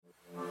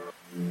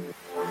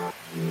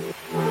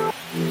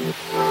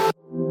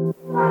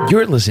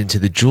You're listening to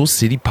the Jewel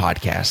City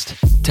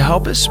Podcast. To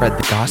help us spread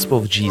the gospel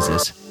of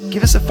Jesus,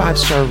 give us a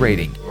 5-star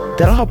rating.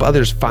 That'll help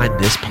others find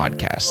this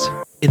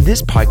podcast. In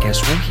this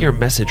podcast, we'll hear a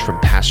message from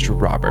Pastor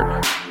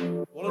Robert.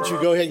 Why don't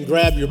you go ahead and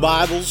grab your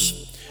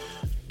Bibles,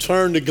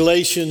 turn to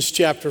Galatians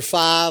chapter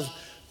 5,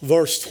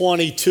 verse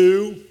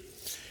 22.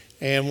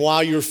 And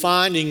while you're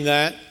finding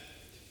that,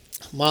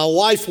 my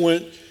wife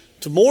went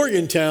to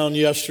Morgantown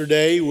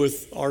yesterday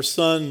with our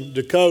son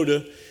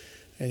Dakota,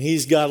 and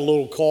he's got a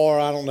little car.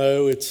 I don't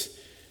know, it's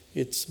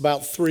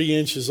about 3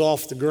 inches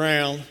off the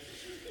ground,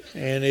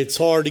 and it's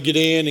hard to get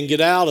in and get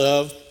out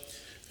of.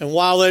 And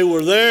while they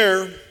were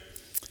there,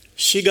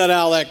 she got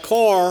out of that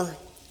car,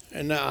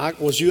 and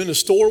was you in the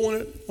store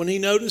when he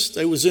noticed?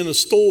 They was in a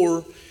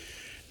store,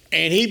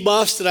 and he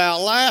busted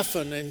out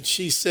laughing, and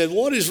she said,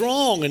 "What is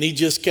wrong?" And he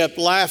just kept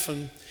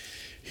laughing.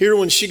 Here,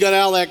 when she got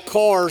out of that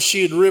car,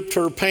 she had ripped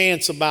her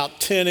pants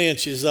about 10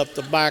 inches up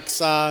the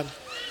backside,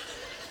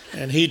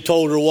 and he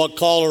told her what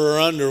color her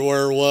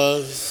underwear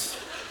was.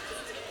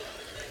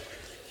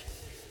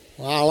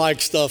 Well, I like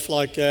stuff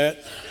like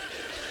that.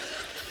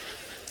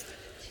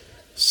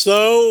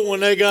 So when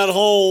they got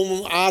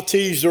home, I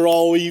teased her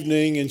all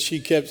evening, and she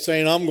kept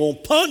saying, "I'm going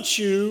to punch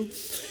you."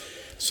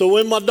 So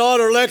when my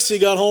daughter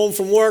Lexi got home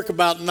from work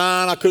about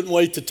 9, I couldn't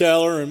wait to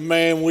tell her, and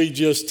man, we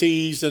just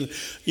teased. And,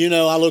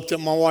 I looked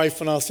at my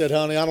wife and I said,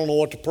 "Honey, I don't know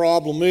what the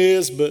problem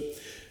is, but,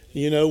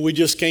 we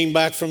just came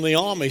back from the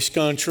Amish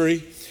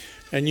country.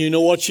 And you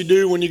know what you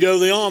do when you go to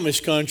the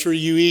Amish country?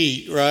 You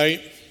eat,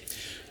 right?"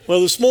 Well,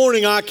 this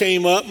morning I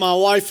came up, my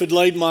wife had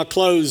laid my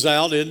clothes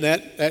out, and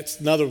that's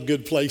another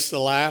good place to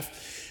laugh.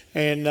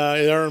 And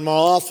they're in my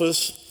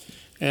office,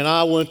 and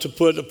I went to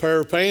put a pair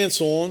of pants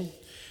on,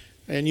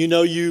 and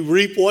you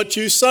reap what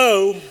you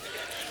sow.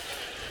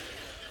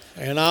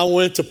 And I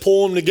went to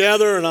pull them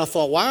together, and I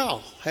thought,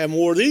 wow, I haven't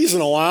worn these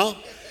in a while.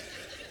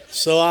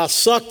 So I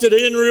sucked it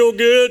in real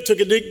good, took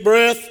a deep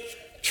breath,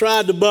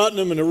 tried to button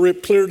them, and it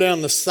ripped clear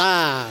down the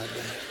side.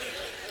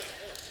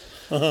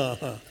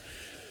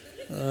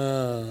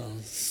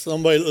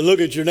 Somebody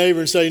look at your neighbor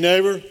and say,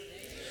 "Neighbor,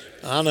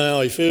 I know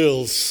how he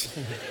feels."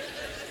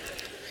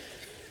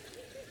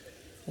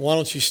 Why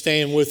don't you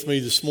stand with me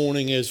this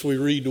morning as we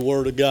read the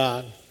Word of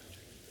God?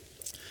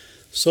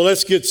 So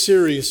let's get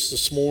serious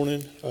this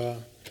morning.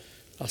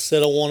 I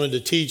said I wanted to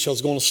teach. I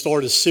was going to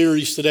start a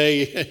series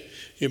today.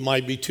 It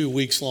might be 2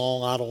 weeks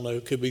long. I don't know.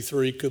 It could be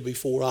 3, it could be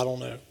 4. I don't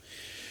know.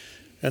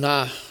 And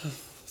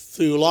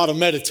through a lot of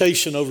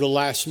meditation over the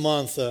last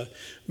month,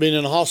 being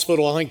in the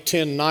hospital, I think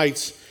 10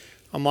 nights,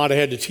 I might have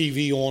had the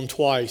TV on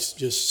twice,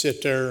 just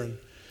sit there and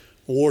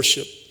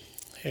worship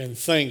and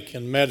think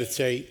and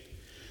meditate.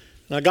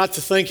 And I got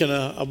to thinking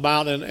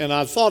about, and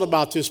I thought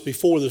about this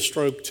before the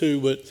stroke too,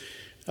 but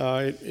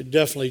it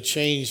definitely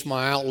changed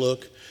my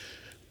outlook.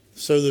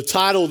 So the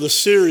title of the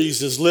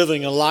series is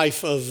Living a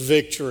Life of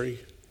Victory.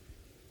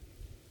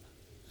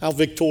 How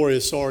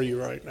victorious are you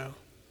right now?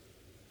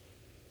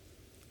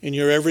 In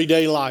your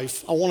everyday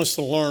life, I want us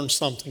to learn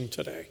something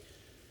today.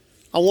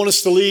 I want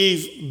us to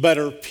leave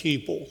better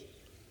people.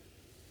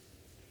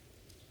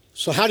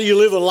 So how do you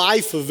live a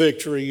life of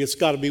victory? It's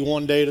got to be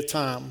one day at a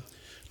time.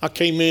 I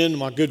came in,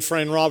 my good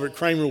friend Robert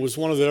Kramer was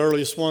one of the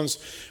earliest ones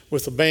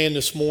with the band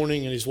this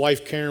morning, and his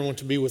wife Karen went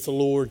to be with the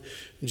Lord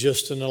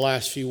just in the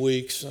last few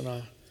weeks. And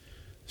I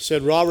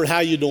said, "Robert,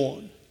 how you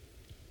doing?"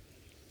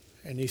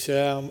 And he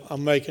said,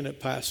 I'm making it,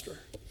 Pastor."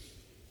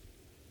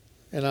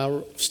 And I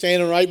was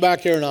standing right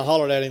back there, and I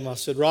hollered at him. I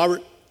said,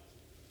 "Robert,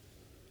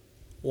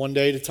 one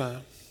day at a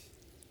time.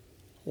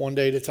 One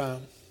day at a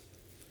time."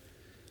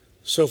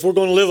 So if we're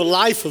going to live a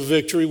life of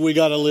victory, we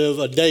got to live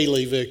a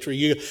daily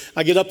victory.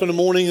 I get up in the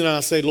morning and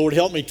I say, "Lord,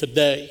 help me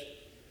today.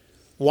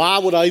 Why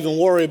would I even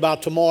worry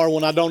about tomorrow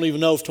when I don't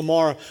even know if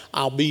tomorrow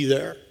I'll be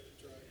there?"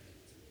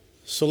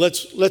 So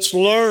let's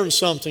learn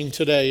something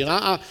today. And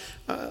I'm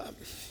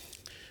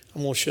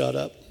going to shut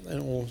up and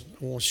I'm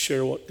going to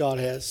share what God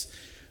has.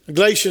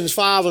 Galatians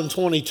 5 and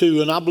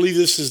 22, and I believe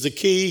this is the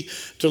key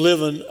to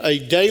living a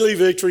daily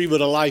victory,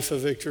 but a life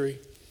of victory.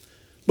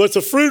 "But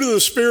the fruit of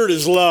the Spirit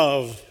is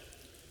love.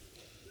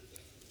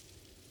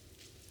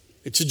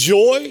 It's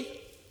joy,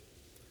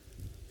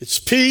 it's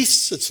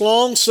peace, it's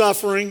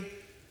long-suffering,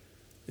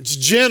 it's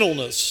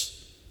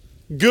gentleness,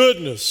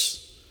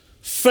 goodness,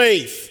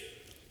 faith,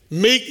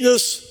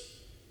 meekness,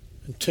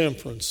 and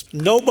temperance."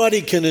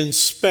 Nobody can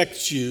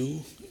inspect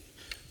your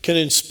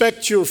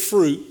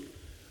fruit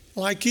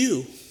like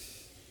you.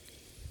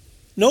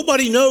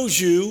 Nobody knows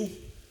you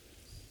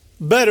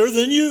better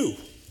than you.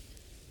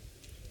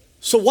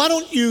 So why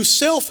don't you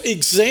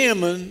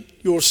self-examine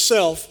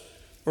yourself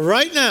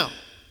right now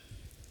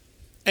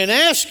and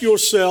ask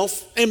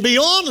yourself and be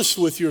honest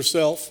with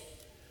yourself,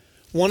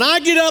 when I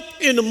get up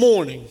in the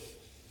morning,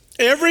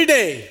 every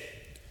day,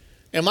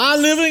 am I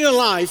living a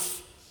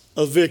life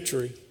of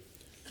victory?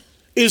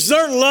 Is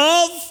there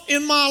love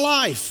in my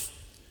life?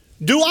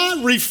 Do I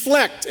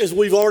reflect, as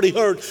we've already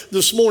heard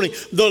this morning,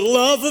 the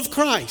love of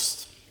Christ?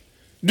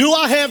 Do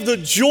I have the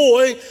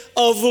joy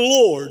of the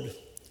Lord?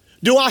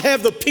 Do I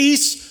have the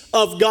peace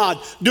of God?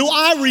 Do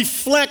I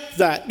reflect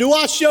that? Do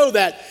I show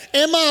that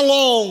Am I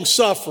long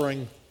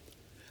suffering?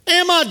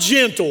 Am I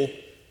gentle?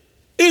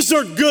 Is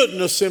there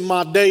goodness in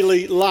my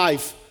daily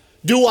life?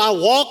 Do I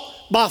walk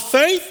by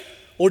faith,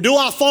 or do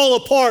I fall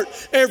apart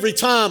every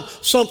time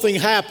something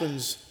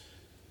happens?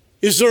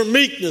 Is there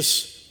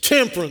meekness,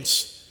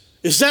 temperance?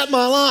 Is that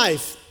my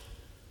life?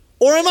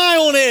 Or am I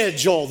on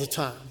edge all the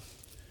time?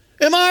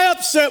 Am I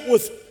upset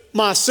with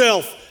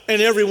myself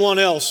and everyone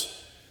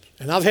else?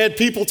 And I've had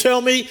people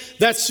tell me,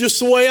 that's just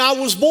the way I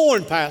was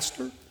born,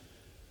 Pastor.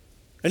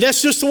 And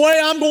that's just the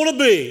way I'm going to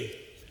be.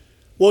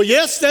 Well,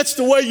 yes, that's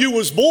the way you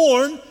was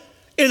born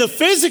in a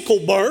physical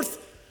birth,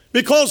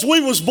 because we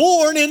was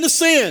born into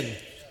sin.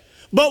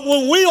 But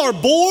when we are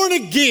born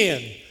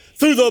again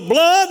through the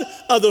blood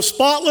of the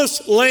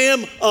spotless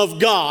Lamb of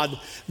God,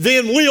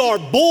 then we are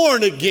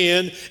born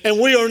again, and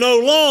we are no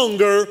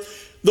longer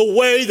the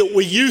way that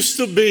we used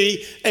to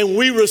be, and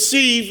we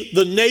receive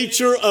the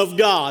nature of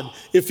God.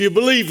 If you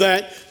believe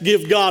that,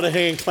 give God a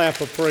hand clap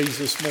of praise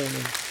this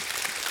morning.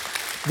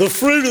 The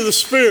fruit of the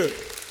Spirit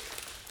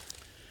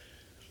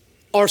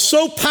are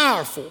so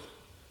powerful,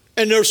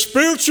 and they're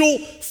spiritual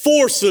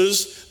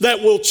forces that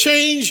will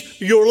change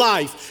your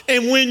life.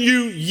 And when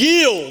you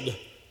yield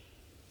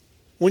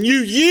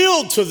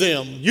to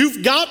them,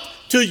 you've got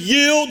to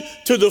yield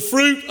to the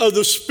fruit of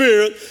the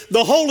Spirit.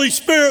 The Holy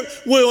Spirit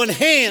will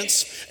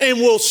enhance and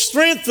will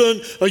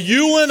strengthen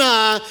you and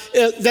I,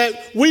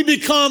 that we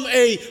become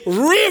a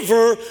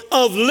river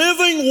of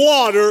living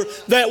water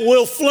that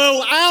will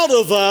flow out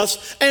of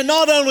us, and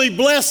not only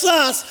bless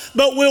us,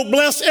 but will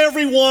bless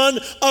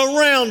everyone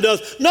around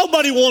us.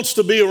 Nobody wants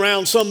to be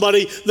around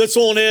somebody that's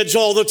on edge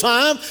all the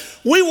time.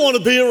 We want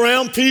to be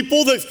around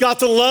people that's got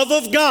the love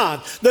of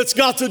God, that's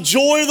got the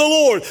joy of the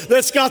Lord,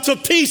 that's got the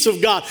peace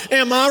of God.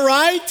 Am I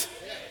right?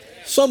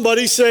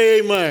 Somebody say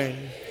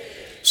amen.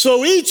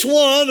 So each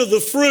one of the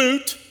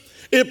fruit,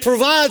 it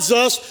provides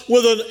us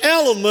with an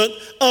element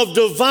of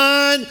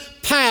divine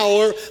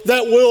power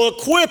that will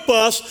equip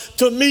us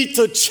to meet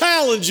the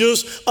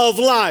challenges of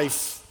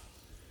life.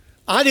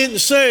 I didn't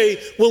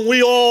say when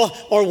we all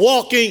are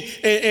walking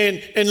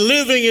and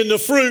living in the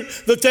fruit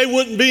that there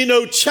wouldn't be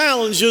no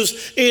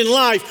challenges in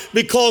life,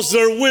 because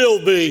there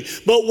will be.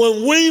 But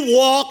when we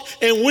walk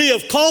and we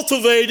have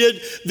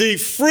cultivated the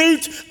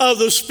fruit of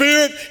the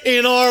Spirit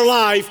in our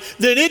life,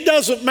 then it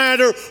doesn't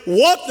matter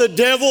what the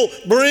devil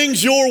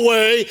brings your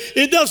way.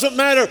 It doesn't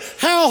matter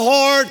how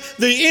hard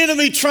the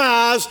enemy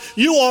tries.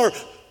 You are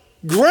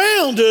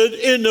grounded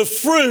in the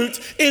fruit,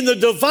 in the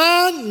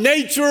divine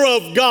nature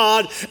of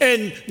God,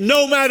 and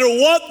no matter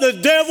what the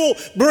devil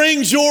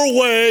brings your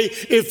way,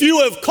 if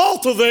you have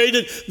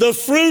cultivated the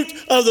fruit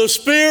of the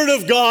Spirit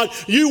of God,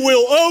 you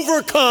will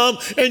overcome,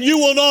 and you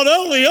will not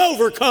only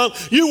overcome,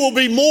 you will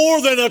be more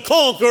than a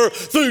conqueror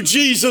through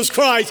Jesus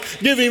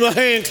Christ. Give him a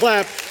hand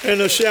clap and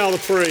a shout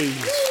of praise.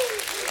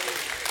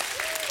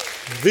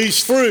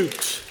 These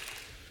fruits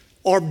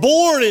are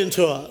born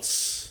into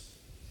us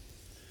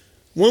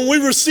when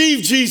we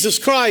receive Jesus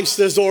Christ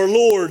as our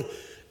Lord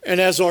and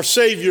as our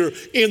Savior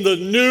in the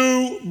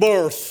new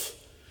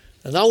birth.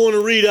 And I want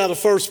to read out of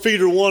 1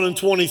 Peter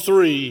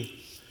 1:23.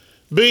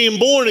 Being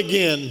born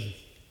again,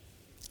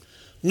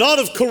 not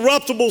of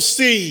corruptible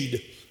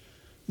seed,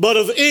 but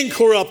of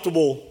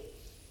incorruptible,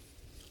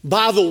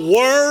 by the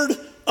word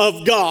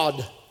of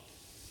God,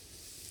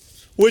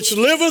 which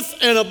liveth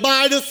and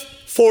abideth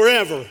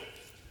forever.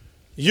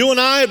 You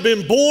and I have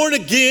been born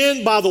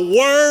again by the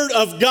Word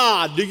of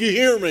God. Do you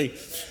hear me?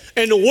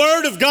 And the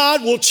Word of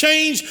God will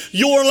change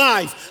your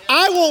life.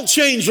 I won't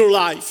change your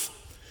life.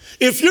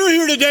 If you're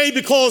here today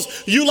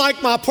because you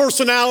like my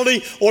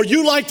personality or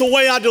you like the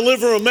way I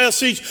deliver a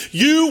message,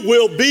 you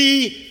will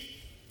be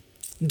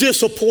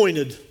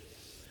disappointed.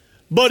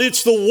 But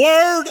it's the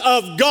Word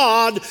of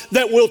God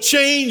that will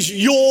change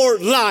your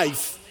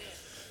life.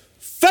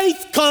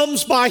 Faith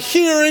comes by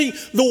hearing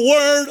the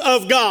Word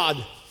of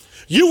God.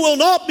 You will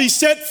not be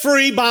set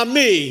free by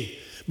me,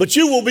 but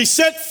you will be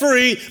set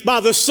free by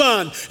the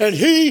Son. And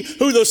he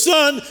who the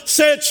Son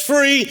sets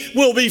free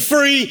will be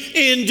free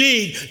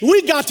indeed.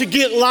 We got to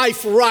get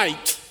life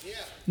right.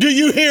 Do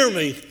you hear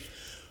me?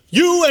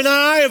 You and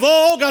I have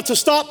all got to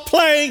stop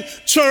playing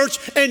church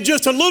and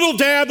just a little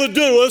dab will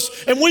do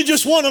us, and we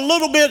just want a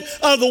little bit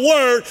of the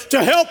Word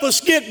to help us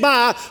get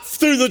by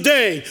through the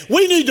day.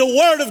 We need the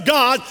Word of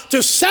God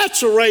to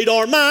saturate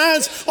our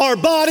minds, our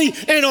body,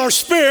 and our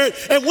spirit,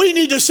 and we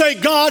need to say,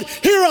 God,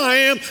 here I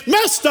am,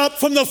 messed up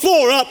from the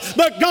floor up,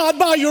 but God,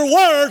 by your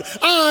Word,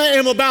 I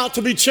am about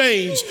to be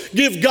changed.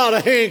 Give God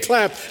a hand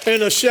clap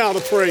and a shout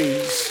of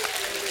praise.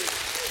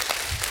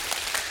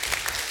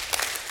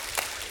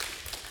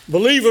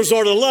 Believers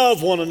are to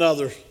love one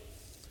another.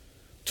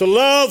 To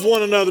love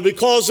one another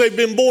because they've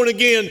been born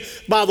again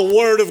by the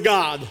Word of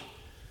God.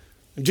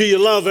 Do you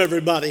love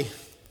everybody?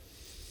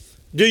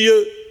 Do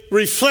you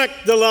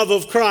reflect the love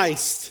of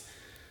Christ?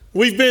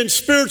 We've been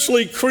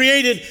spiritually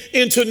created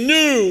into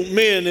new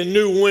men and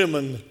new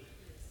women.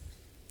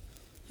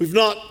 We've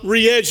not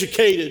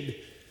re-educated,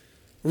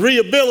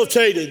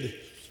 rehabilitated.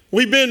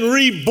 We've been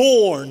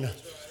reborn.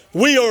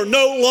 We are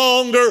no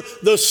longer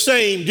the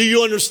same. Do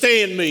you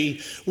understand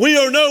me? We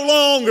are no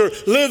longer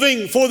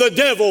living for the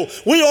devil.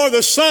 We are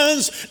the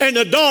sons and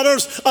the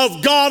daughters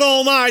of God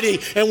Almighty.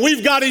 And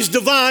we've got His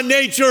divine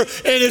nature. And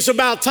it's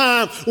about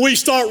time we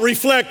start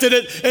reflecting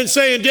it and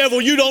saying,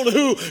 devil, you don't know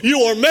who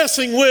you are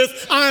messing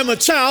with. I am a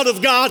child of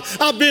God.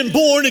 I've been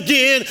born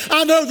again.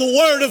 I know the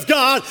Word of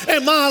God.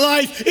 And my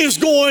life is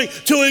going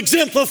to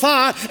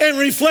exemplify and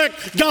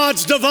reflect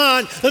God's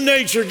divine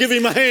nature. Give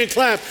Him a hand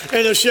clap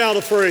and a shout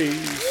of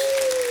praise.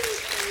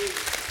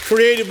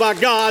 Created by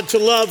God to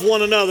love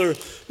one another.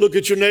 Look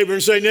at your neighbor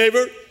and say,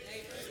 neighbor,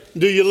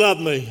 do you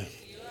love me?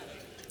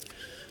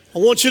 I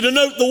want you to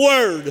note the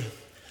word,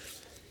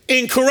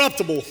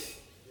 incorruptible.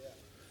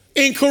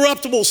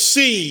 Incorruptible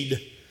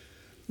seed.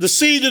 The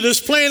seed that is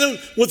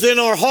planted within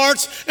our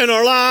hearts and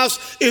our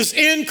lives is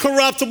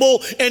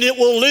incorruptible, and it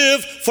will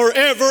live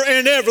forever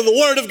and ever. The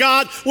Word of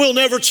God will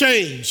never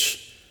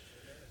change.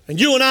 And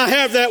you and I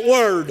have that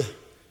Word.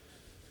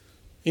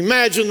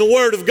 Imagine the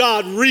Word of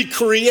God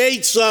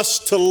recreates us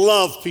to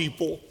love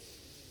people.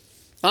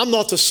 I'm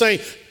not the same.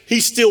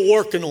 He's still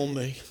working on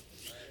me.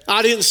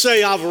 I didn't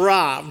say I've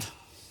arrived.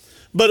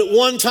 But at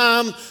one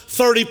time,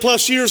 30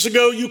 plus years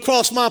ago, you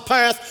cross my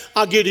path,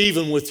 I'll get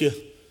even with you.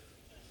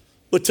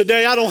 But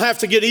today, I don't have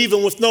to get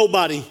even with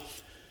nobody,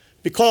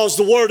 because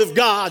the Word of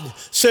God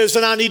says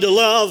that I need to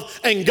love,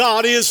 and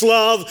God is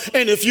love.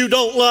 And if you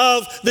don't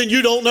love, then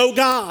you don't know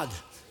God.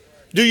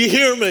 Do you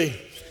hear me?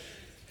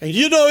 And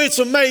you know, it's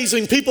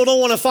amazing. People don't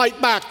want to fight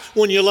back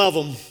when you love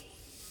them.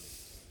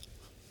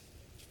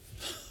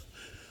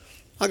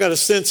 I got a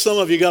sense some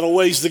of you got a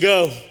ways to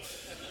go,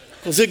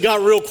 because it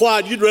got real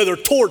quiet. You'd rather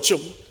torch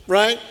them,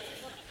 right?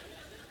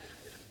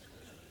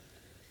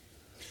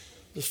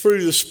 The fruit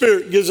of the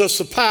Spirit gives us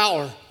the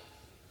power.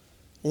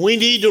 We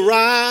need to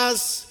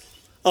rise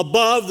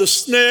above the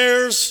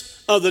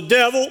snares of the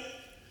devil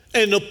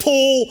and the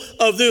pull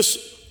of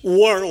this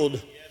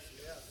world.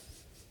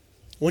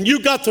 When you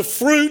got the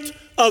fruit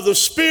of the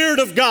Spirit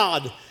of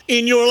God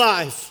in your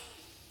life,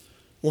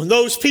 when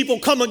those people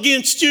come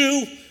against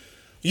you,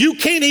 you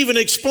can't even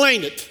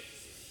explain it,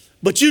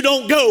 but you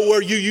don't go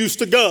where you used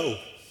to go.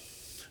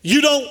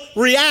 You don't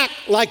react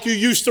like you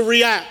used to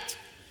react.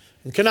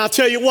 And can I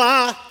tell you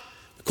why?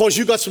 Because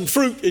you got some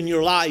fruit in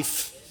your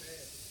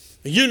life.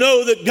 You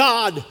know that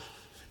God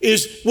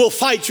will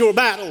fight your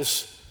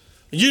battles.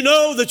 You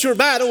know that your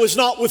battle is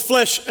not with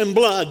flesh and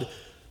blood.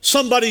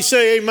 Somebody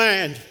say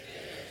amen.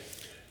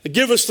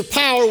 Give us the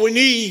power we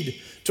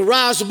need to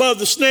rise above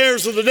the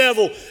snares of the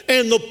devil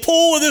and the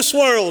pull of this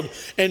world.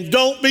 And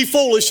don't be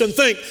foolish and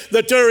think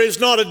that there is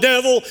not a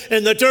devil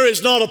and that there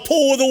is not a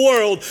pull of the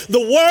world. The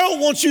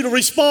world wants you to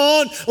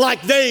respond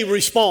like they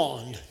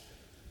respond.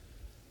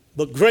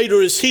 But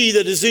greater is He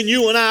that is in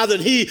you and I than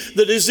he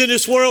that is in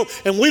this world,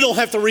 and we don't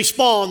have to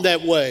respond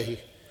that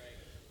way.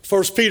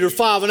 1 Peter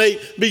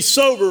 5:8, be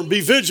sober and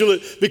be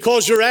vigilant,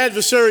 because your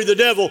adversary, the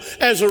devil,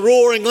 as a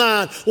roaring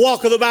lion,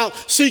 walketh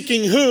about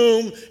seeking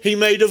whom he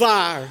may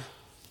devour.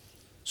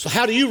 So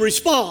how do you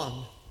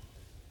respond?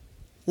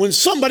 When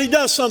somebody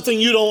does something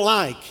you don't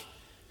like,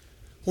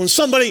 when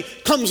somebody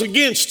comes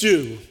against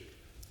you,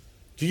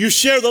 do you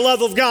share the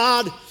love of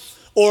God?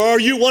 Or are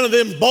you one of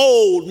them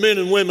bold men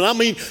and women? I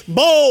mean,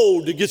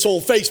 bold that gets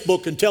on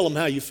Facebook and tell them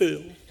how you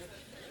feel.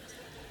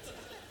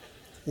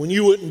 When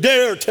you wouldn't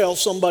dare tell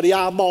somebody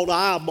eyeball to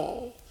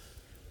eyeball.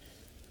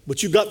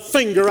 But you got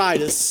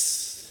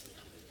fingeritis.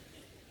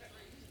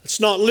 It's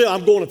not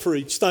I'm going to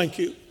preach, thank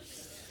you.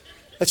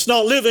 It's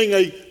not living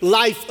a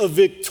life of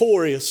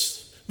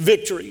victories.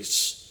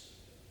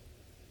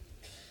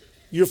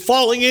 You're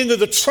falling into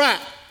the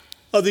trap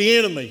of the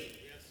enemy.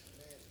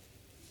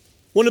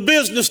 When a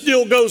business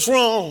deal goes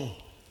wrong,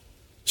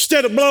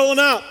 instead of blowing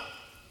up,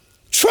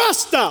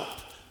 trust up.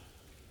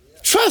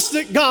 Trust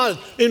that God,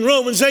 in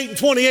Romans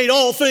 8:28,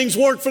 all things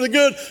work for the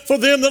good for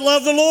them that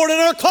love the Lord and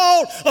are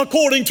called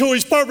according to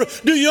His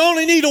purpose. Do you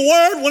only need a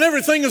word when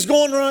everything is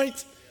going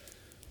right?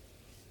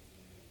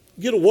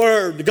 Get a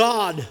word.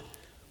 God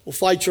will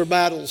fight your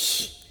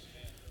battles.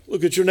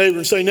 Look at your neighbor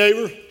and say,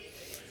 neighbor,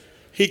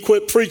 he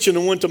quit preaching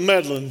and went to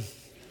meddling.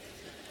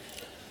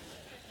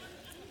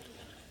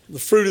 The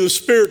fruit of the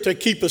Spirit, they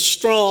keep us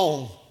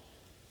strong.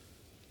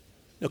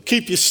 They'll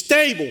keep you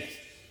stable.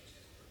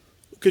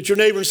 Look at your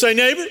neighbor and say,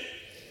 neighbor,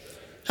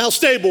 how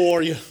stable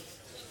are you?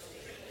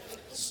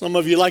 Some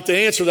of you like to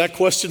answer that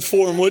question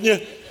for him,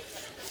 wouldn't you?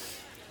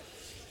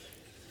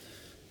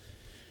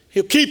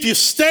 He'll keep you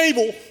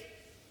stable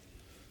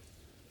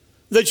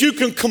that you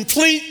can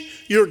complete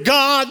your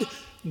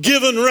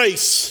God-given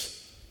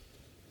race.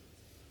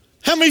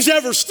 How many's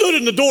ever stood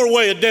in the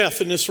doorway of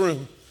death in this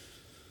room?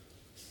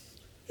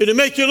 It'll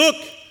make you look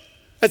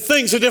at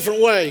things a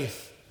different way.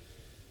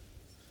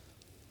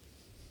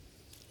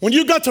 When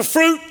you got the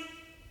fruit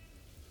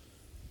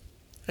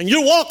and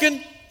you're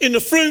walking in the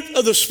fruit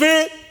of the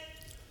Spirit,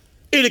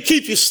 it'll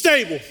keep you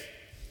stable.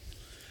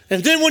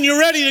 And then when you're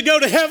ready to go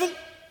to heaven,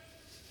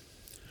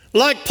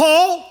 like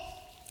Paul,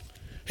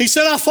 he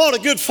said, I fought a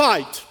good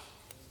fight.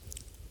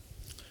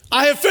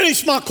 I have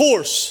finished my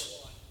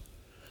course.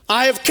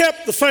 I have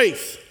kept the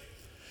faith.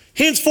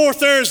 Henceforth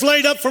there is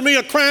laid up for me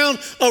a crown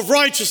of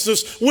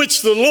righteousness,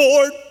 which the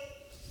Lord,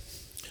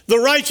 the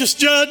righteous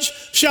judge,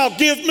 shall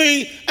give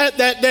me at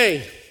that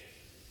day.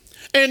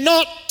 And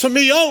not to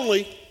me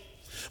only,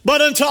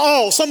 but unto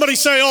all. Somebody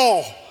say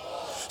all.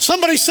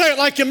 Somebody say it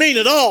like you mean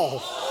it,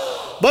 all.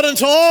 But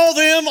unto all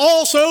them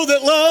also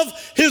that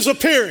love his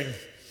appearing.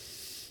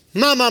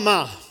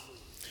 My.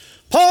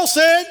 Paul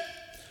said,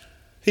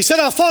 he said,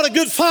 I fought a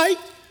good fight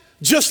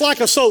just like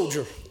a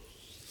soldier.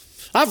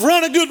 I've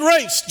run a good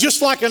race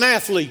just like an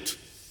athlete.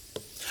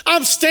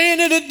 I'm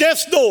standing at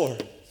death's door,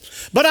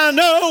 but I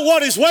know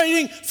what is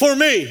waiting for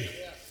me.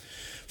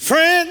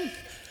 Friend,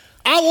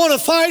 I want to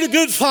fight a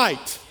good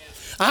fight.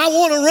 I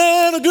want to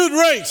run a good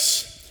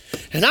race.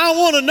 And I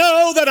want to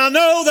know that I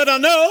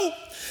know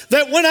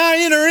that when I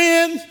enter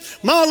in,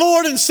 my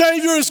Lord and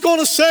Savior is going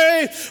to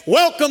say,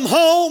 welcome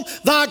home,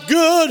 thy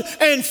good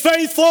and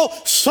faithful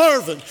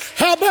servant.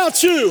 How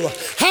about you?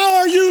 How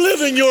are you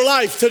living your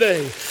life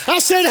today? I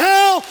said,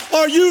 how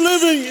are you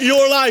living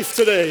your life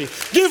today?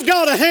 Give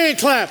God a hand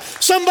clap.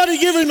 Somebody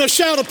give him a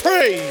shout of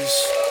praise.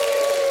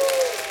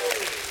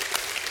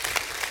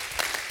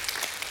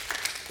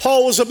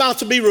 Paul was about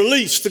to be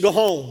released to go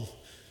home.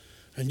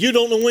 And you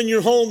don't know when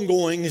your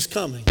homegoing is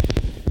coming.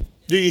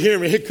 Do you hear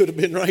me? It could have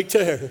been right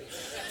there.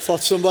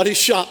 Thought somebody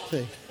shot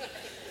me.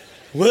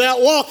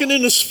 Without walking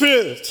in the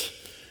Spirit,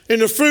 in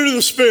the fruit of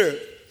the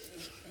Spirit.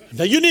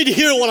 Now you need to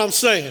hear what I'm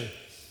saying.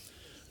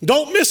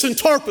 Don't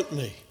misinterpret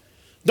me.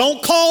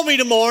 Don't call me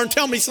tomorrow and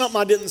tell me something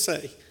I didn't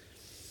say.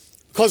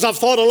 Because I've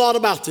thought a lot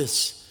about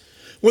this.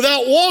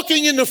 Without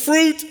walking in the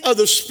fruit of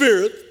the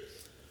Spirit,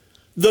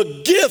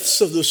 the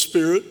gifts of the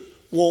Spirit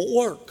won't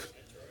work.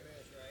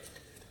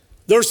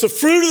 There's the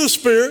fruit of the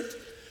Spirit,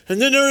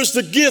 and then there's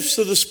the gifts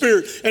of the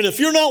Spirit. And if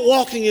you're not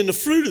walking in the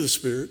fruit of the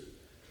Spirit,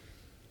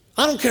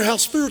 I don't care how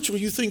spiritual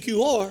you think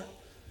you are,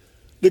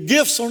 the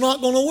gifts are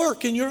not going to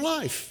work in your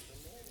life.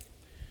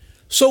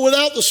 So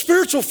without the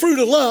spiritual fruit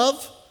of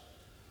love,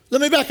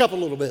 let me back up a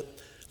little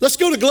bit. Let's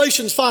go to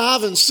Galatians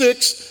 5 and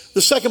 6,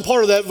 the second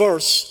part of that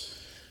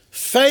verse.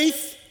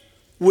 Faith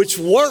which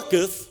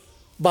worketh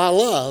by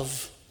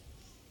love.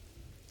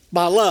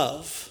 By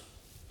love.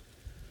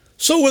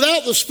 So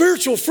without the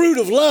spiritual fruit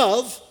of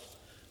love,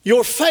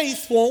 your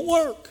faith won't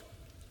work.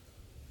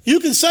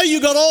 You can say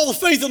you got all the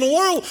faith in the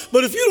world,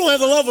 but if you don't have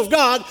the love of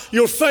God,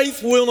 your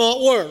faith will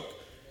not work.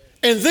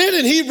 And then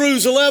in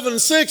Hebrews 11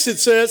 and 6 it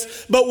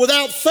says, but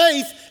without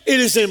faith it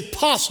is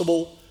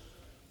impossible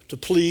to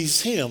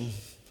please him.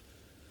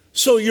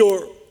 So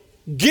your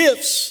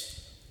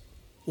gifts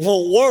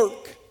won't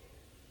work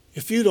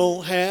if you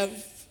don't have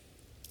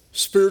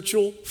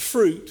spiritual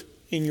fruit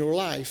in your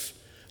life.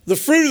 The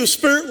fruit of the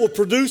Spirit will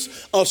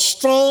produce a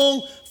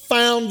strong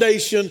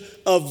foundation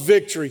of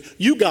victory.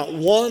 You got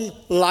one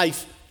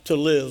life to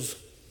live.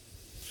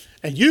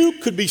 And you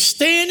could be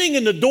standing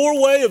in the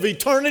doorway of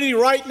eternity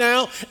right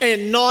now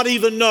and not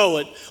even know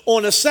it.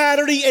 On a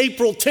Saturday,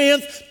 April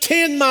 10th,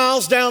 10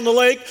 miles down the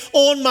lake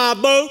on my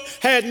boat,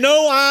 had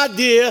no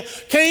idea,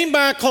 came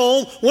back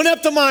home, went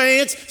up to my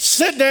aunt's,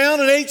 sat down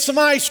and ate some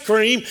ice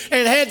cream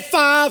and had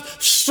 5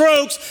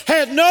 strokes,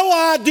 had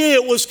no idea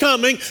it was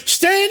coming,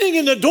 standing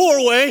in the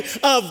doorway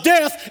of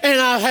death, and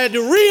I had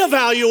to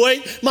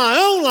reevaluate my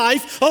own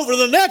life over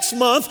the next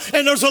month.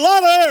 And there's a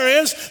lot of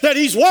areas that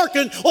he's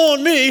working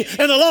on me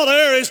and a lot of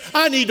areas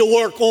I need to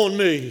work on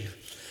me.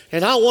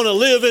 And I want to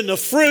live in the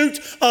fruit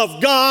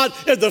of God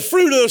and the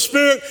fruit of the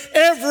Spirit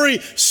every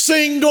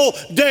single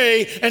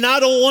day. And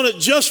I don't want it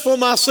just for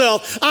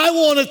myself. I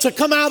want it to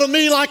come out of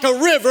me like a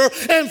river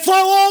and flow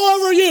all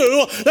over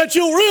you, that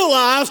you'll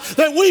realize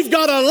that we've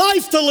got a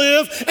life to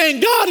live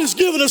and God has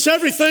given us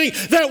everything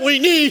that we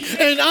need.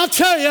 And I'll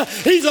tell you,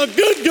 he's a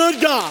good, good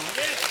God.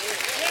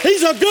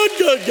 He's a good,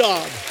 good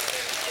God.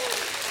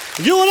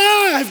 You and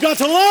I have got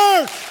to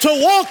learn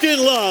to walk in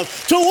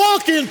love, to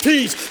walk in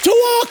peace,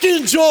 to walk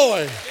in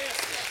joy.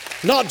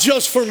 Not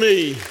just for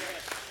me,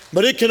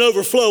 but it can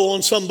overflow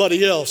on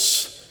somebody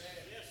else.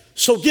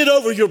 So get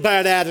over your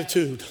bad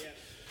attitude.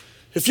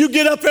 If you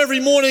get up every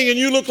morning and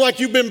you look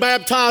like you've been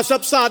baptized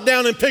upside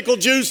down in pickle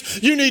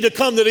juice, you need to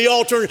come to the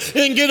altar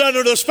and get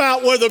under the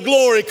spout where the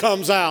glory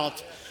comes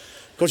out.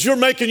 Because you're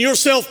making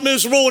yourself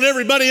miserable and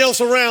everybody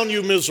else around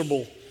you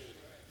miserable.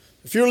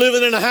 If you're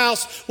living in a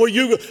house where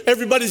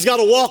everybody's got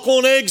to walk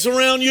on eggs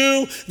around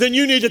you, then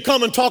you need to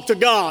come and talk to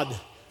God.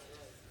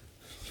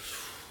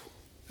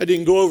 That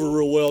didn't go over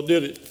real well,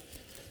 did it?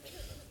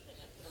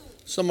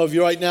 Some of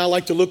you right now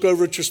like to look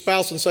over at your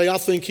spouse and say, I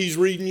think he's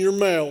reading your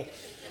mail.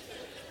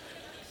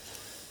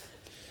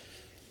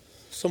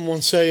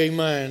 Someone say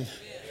amen.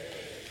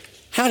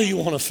 How do you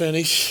want to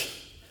finish?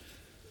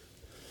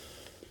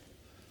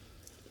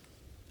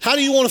 How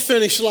do you want to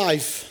finish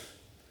life?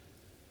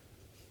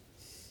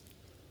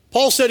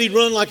 Paul said he'd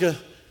run like a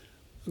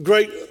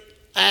great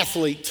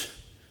athlete.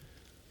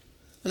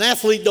 An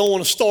athlete don't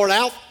want to start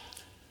out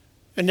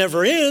and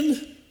never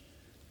end.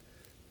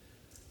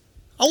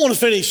 I want to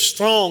finish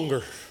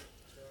stronger.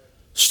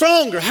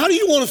 Stronger. How do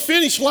you want to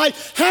finish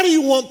life? How do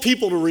you want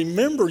people to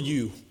remember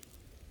you?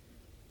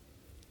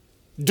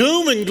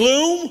 Doom and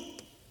gloom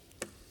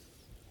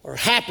or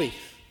happy?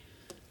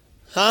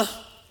 Huh?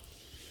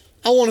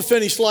 I want to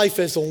finish life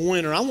as a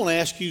winner. I want to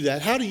ask you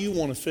that. How do you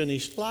want to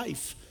finish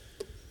life?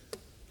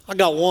 I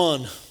got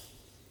one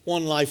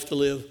life to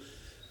live.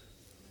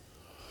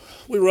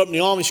 We were up in the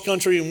Amish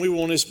country and we were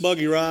on this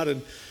buggy ride,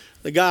 and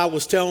the guy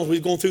was telling us we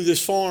was going through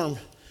this farm, and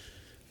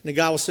the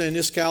guy was saying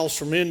this cow's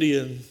from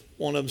India, and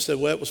one of them said,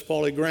 well, it was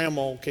probably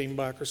grandma came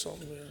back or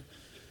something.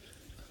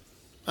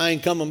 I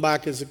ain't coming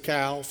back as a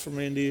cow from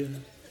India.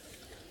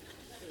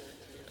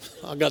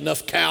 I got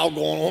enough cow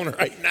going on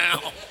right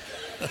now.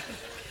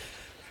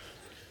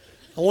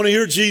 I want to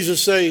hear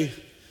Jesus say,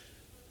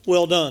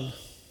 well done.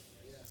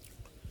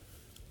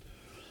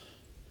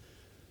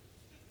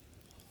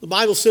 The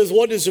Bible says,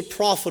 what does it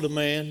profit a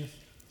man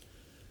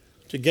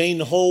to gain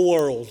the whole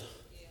world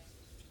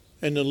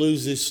and to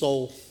lose his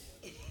soul?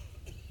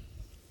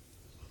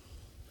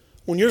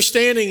 When you're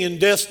standing in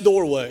death's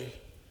doorway,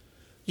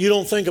 you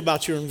don't think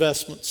about your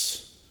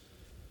investments.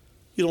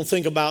 You don't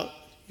think about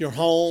your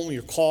home,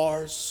 your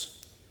cars.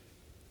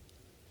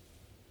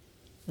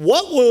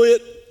 What will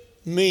it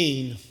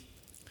mean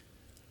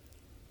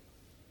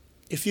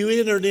if you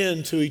entered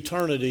into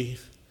eternity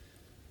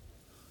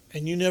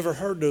and you never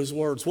heard those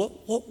words? What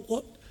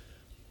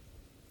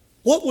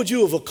would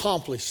you have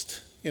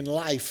accomplished in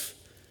life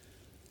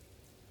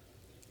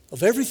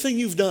of everything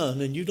you've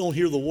done and you don't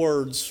hear the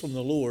words from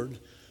the Lord,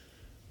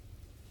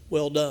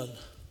 well done?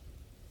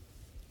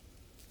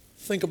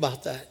 Think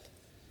about that.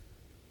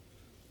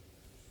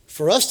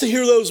 For us to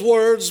hear those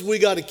words, we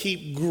got to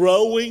keep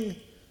growing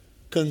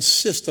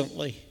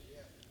consistently.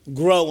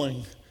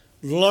 Growing.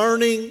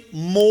 Learning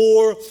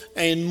more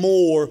and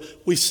more.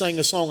 We sang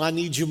a song, I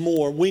need you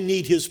more. We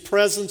need His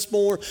presence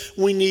more.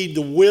 We need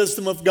the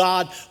wisdom of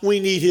God. We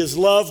need His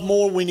love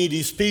more. We need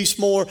His peace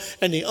more.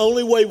 And the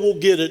only way we'll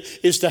get it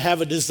is to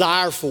have a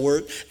desire for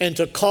it and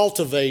to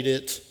cultivate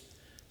it.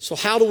 So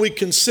how do we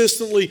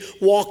consistently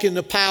walk in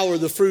the power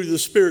of the fruit of the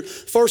Spirit?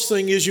 First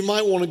thing is you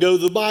might want to go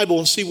to the Bible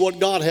and see what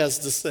God has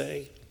to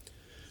say.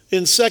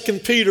 In 2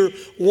 Peter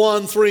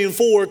 1, 3, and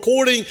 4,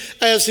 according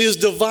as His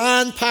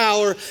divine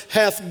power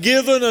hath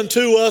given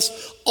unto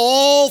us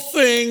all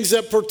things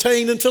that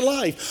pertain unto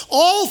life.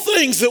 All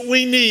things that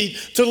we need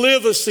to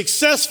live a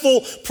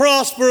successful,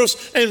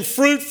 prosperous, and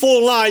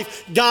fruitful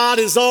life, God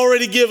has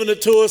already given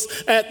it to us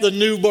at the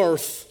new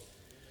birth.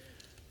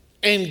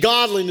 And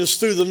godliness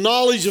through the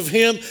knowledge of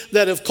Him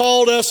that have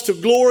called us to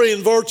glory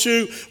and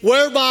virtue,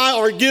 whereby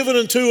are given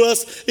unto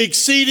us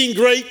exceeding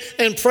great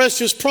and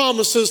precious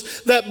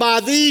promises, that by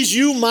these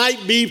you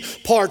might be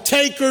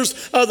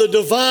partakers of the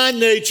divine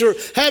nature,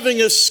 having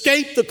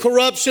escaped the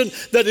corruption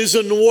that is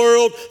in the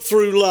world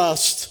through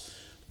lust.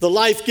 The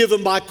life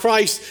given by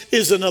Christ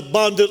is an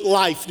abundant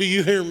life. Do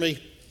you hear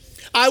me?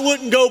 I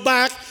wouldn't go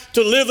back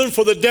to living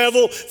for the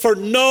devil for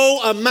no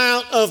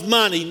amount of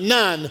money,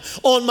 none.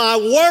 On my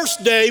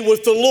worst day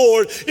with the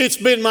Lord, it's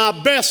been my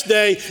best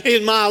day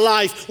in my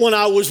life when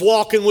I was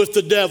walking with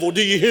the devil.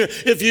 Do you hear?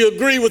 If you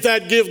agree with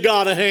that, give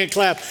God a hand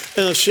clap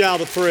and a shout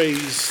of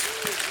praise.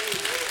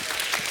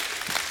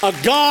 A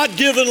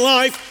God-given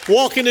life,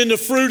 walking in the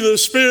fruit of the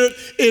Spirit,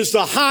 is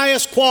the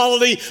highest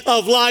quality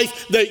of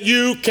life that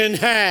you can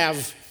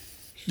have.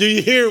 Do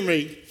you hear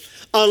me?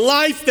 A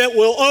life that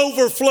will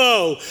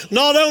overflow.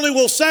 Not only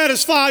will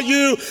satisfy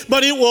you,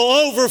 but it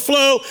will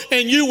overflow,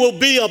 and you will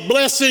be a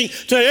blessing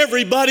to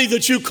everybody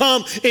that you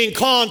come in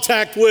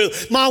contact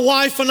with. My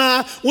wife and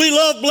I, we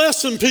love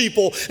blessing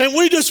people, and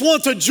we just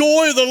want the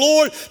joy of the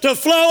Lord to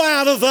flow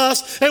out of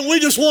us, and we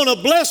just want to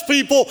bless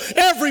people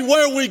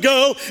everywhere we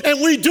go,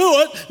 and we do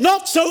it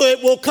not so that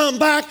it will come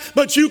back,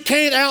 but you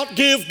can't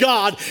outgive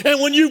God.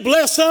 And when you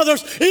bless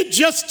others, it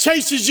just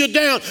chases you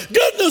down.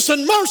 Goodness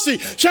and mercy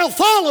shall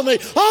follow me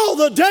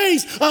all the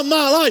days of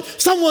my life.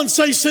 Someone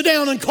say, sit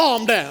down and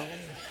calm down.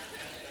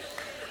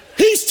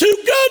 He's too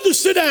good to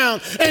sit down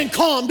and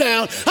calm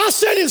down. I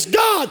said, has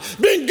God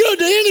been good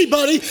to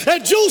anybody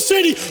at Jewel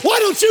City? Why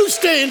don't you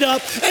stand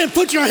up and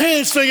put your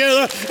hands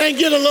together and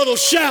get a little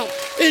shout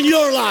in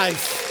your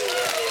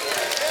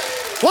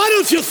life? Why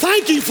don't you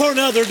thank Him for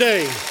another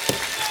day?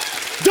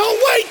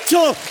 Don't wait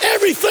till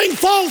everything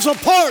falls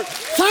apart.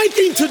 Thank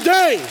Him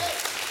today.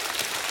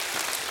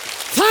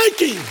 Thank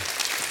Him.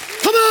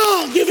 Come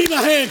on, give Him a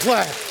hand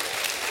clap.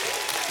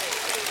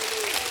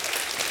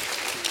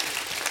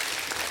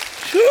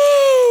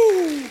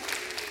 Whew.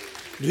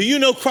 Do you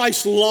know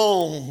Christ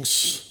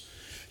longs?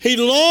 He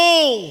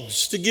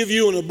longs to give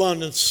you an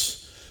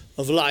abundance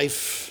of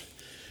life.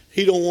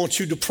 He don't want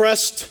you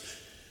depressed.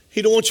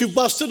 He don't want you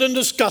busted and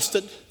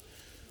disgusted.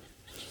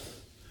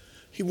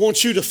 He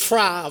wants you to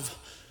thrive,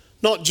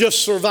 not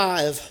just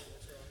survive.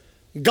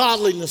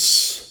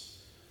 Godliness,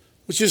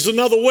 which is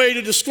another way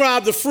to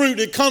describe the fruit.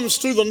 It comes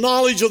through the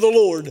knowledge of the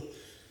Lord.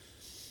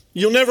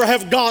 You'll never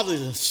have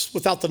godliness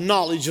without the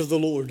knowledge of the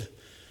Lord.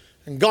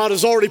 And God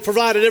has already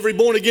provided every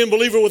born-again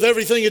believer with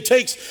everything it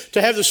takes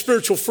to have the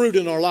spiritual fruit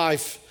in our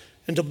life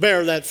and to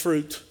bear that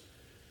fruit.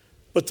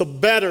 But the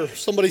better,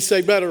 somebody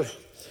say better,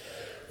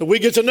 that we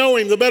get to know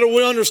Him, the better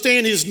we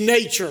understand His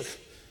nature.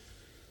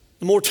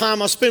 The more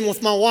time I spend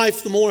with my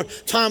wife, the more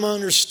time I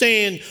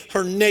understand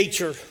her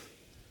nature.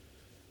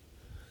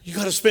 You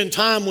got to spend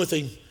time with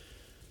him.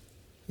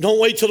 Don't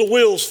wait till the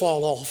wheels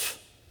fall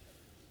off.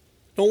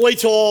 Don't wait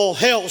till all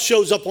hell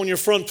shows up on your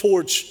front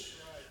porch.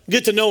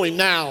 Get to know him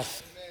now.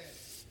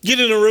 Get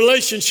in a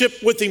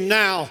relationship with him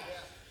now.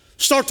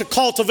 Start to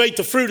cultivate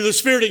the fruit of the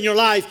Spirit in your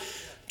life.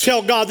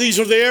 Tell God, these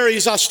are the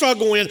areas I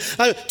struggle in.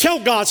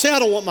 Tell God, say, I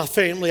don't want my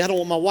family. I don't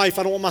want my wife.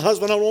 I don't want my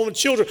husband. I don't want my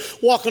children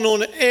walking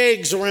on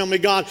eggs around me,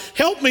 God.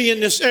 Help me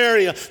in this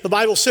area. The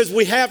Bible says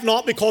we have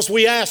not because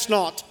we ask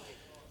not.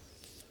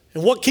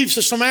 And what keeps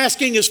us from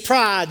asking is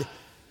pride.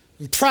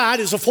 And pride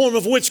is a form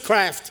of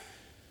witchcraft.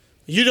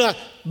 You got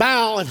to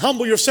bow and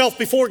humble yourself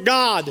before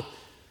God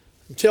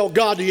and tell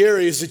God the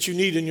areas that you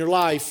need in your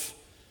life.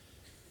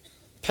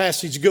 The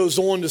passage goes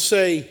on to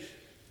say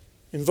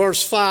in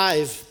verse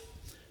 5,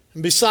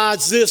 and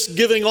besides this,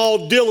 giving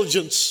all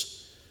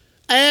diligence,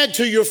 add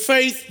to your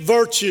faith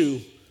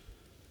virtue,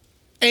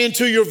 and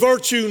to your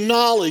virtue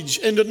knowledge,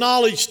 and to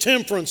knowledge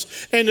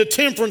temperance, and to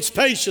temperance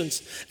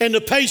patience, and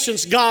to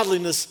patience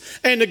godliness,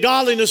 and to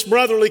godliness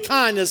brotherly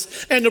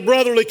kindness, and to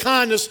brotherly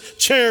kindness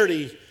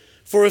charity.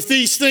 For if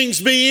these things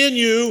be in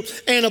you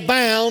and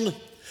abound,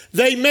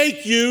 they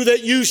make you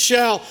that you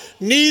shall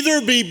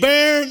neither be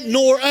barren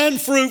nor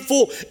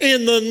unfruitful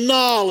in the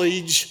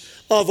knowledge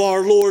of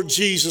our Lord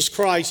Jesus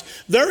Christ.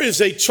 There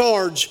is a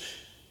charge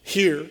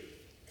here.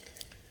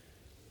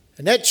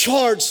 And that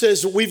charge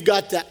says that we've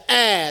got to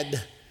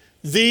add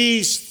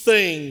these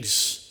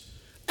things.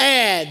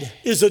 Add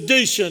is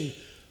addition.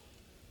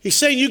 He's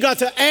saying you got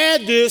to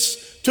add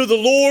this to the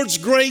Lord's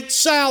great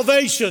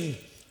salvation.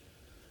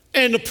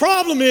 And the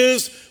problem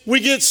is we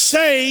get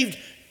saved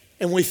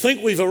and we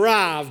think we've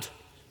arrived.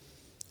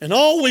 And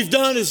all we've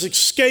done is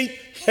escape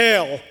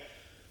hell.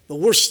 But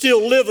we're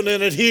still living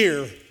in it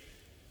here.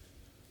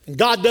 And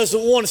God doesn't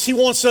want us. He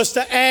wants us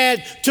to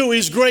add to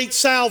His great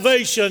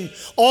salvation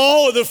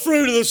all of the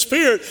fruit of the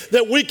Spirit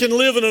that we can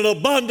live in an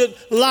abundant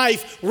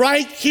life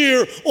right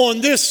here on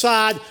this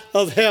side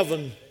of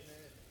heaven.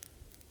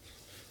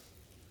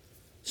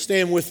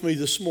 Stand with me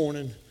this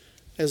morning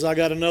as I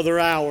got another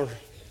hour.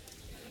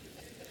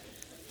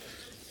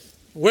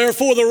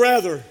 Wherefore the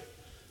rather,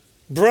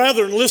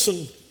 brethren,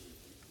 listen,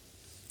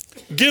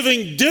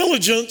 giving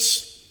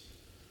diligence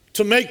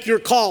to make your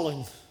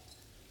calling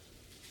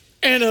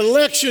and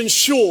election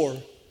sure.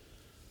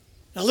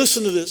 Now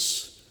listen to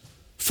this.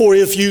 For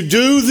if you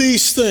do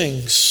these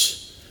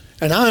things,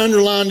 and I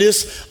underlined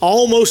this, I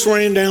almost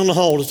ran down the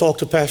hall to talk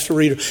to Pastor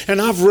Reeder, and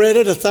I've read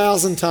it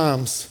 1,000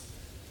 times,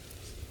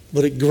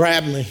 but it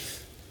grabbed me.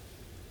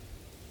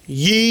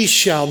 Ye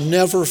shall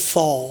never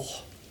fall.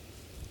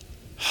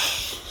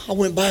 I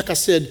went back, I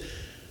said,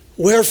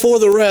 wherefore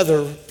the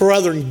rather,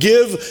 brethren,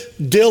 give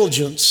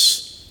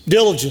diligence.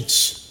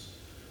 Diligence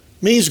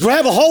means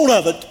grab a hold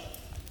of it.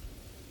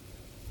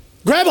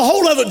 Grab a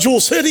hold of it, Jewel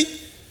City.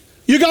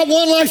 You got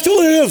one life to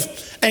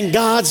live. And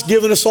God's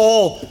given us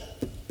all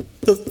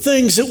the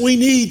things that we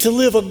need to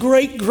live a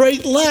great,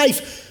 great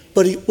life.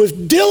 But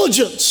with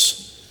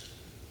diligence,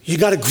 you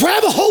got to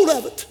grab a hold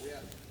of it.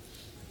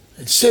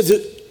 It said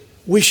that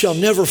we shall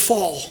never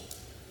fall.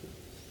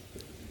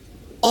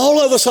 All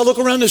of us, I look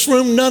around this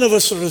room, none of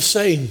us are the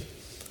same.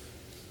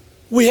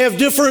 We have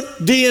different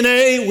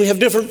DNA. We have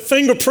different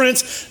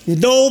fingerprints.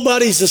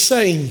 Nobody's the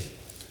same.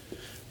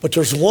 But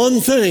there's one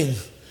thing.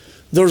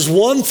 There's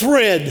one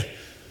thread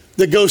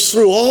that goes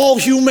through all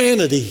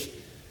humanity.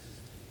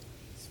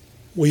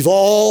 We've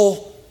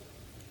all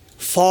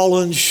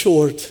fallen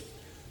short.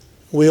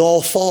 We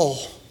all fall.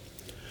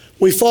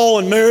 We fall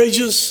in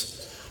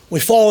marriages. We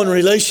fall in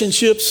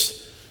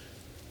relationships.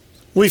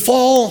 We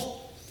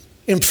fall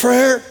in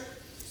prayer.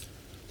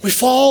 We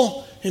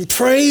fall in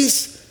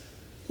praise.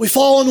 We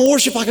fall in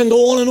worship. I can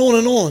go on and on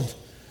and on.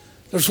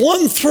 There's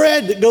one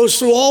thread that goes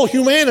through all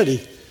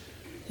humanity.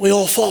 We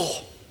all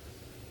fall.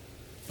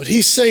 But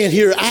he's saying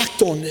here,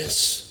 act on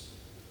this.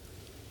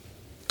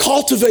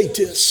 Cultivate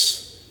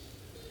this.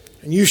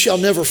 And you shall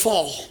never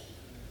fall.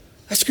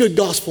 That's good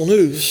gospel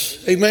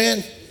news.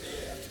 Amen?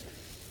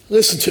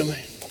 Listen to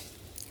me.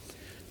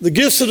 The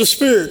gifts of the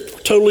Spirit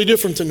are totally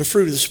different than the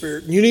fruit of the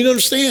Spirit. And you need to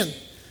understand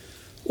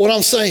what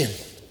I'm saying.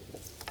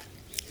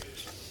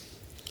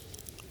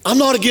 I'm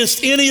not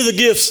against any of the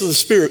gifts of the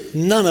Spirit.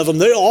 None of them.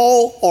 They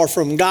all are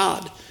from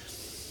God.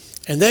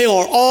 And they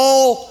are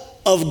all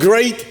of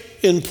great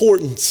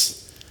importance.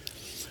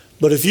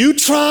 But if you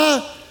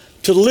try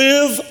to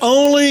live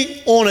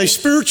only on a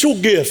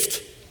spiritual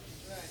gift,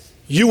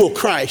 you will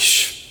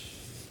crash.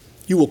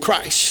 You will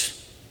crash.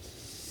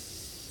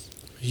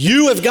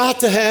 You have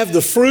got to have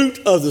the fruit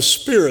of the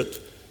Spirit.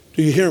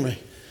 Do you hear me?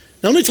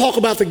 Now let me talk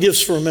about the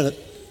gifts for a minute.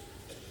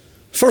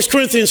 1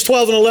 Corinthians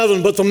 12 and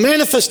 11, but the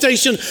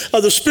manifestation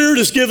of the Spirit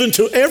is given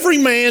to every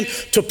man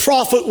to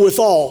profit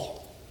withal.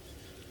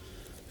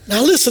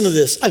 Now listen to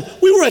this.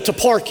 We were at the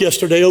park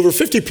yesterday, over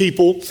 50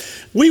 people.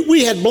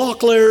 We had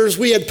block layers,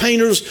 we had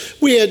painters,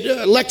 we had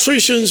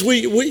electricians.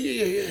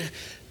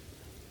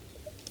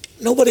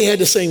 Nobody had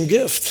the same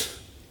gift.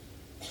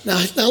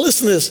 Now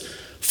listen to this.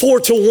 For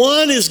to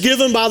one is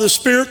given by the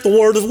Spirit the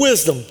word of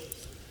wisdom,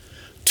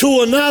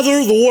 to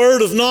another the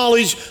word of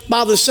knowledge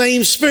by the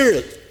same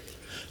Spirit,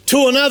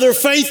 to another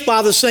faith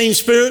by the same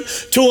Spirit,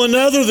 to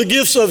another the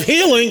gifts of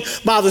healing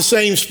by the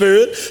same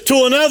Spirit,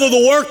 to another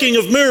the working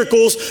of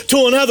miracles,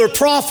 to another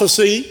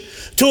prophecy,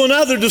 to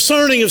another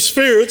discerning of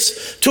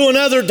spirits, to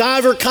another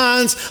divers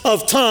kinds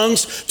of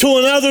tongues, to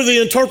another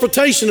the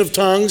interpretation of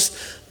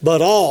tongues.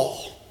 But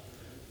all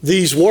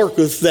these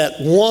worketh that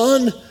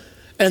one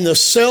and the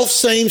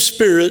selfsame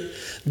Spirit,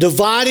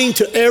 dividing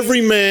to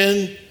every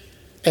man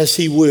as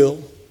he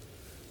will.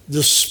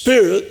 The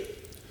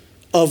Spirit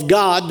of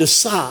God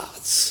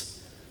decides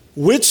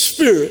which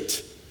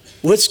spirit,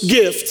 which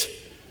gift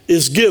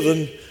is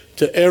given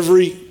to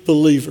every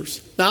believer.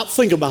 Now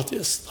think about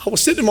this. I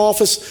was sitting in my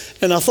office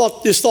and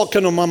this thought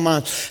came to my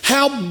mind.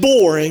 How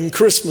boring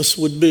Christmas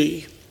would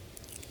be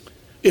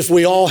if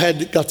we all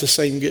got the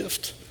same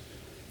gift.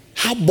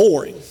 How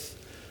boring.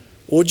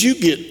 What'd you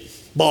get,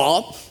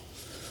 Bob?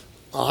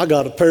 I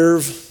got a pair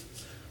of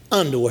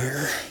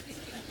underwear.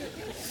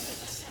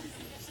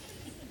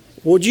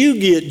 What'd you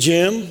get,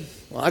 Jim?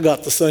 I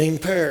got the same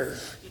pair.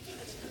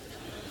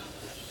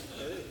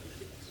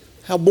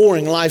 How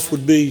boring life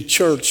would be,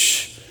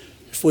 church,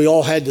 if we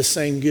all had the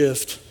same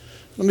gift.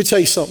 Let me tell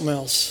you something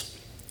else.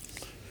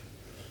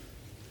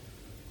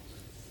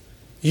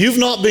 You've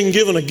not been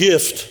given a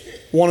gift,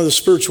 one of the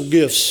spiritual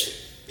gifts,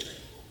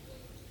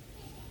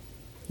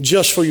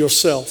 just for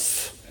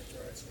yourself.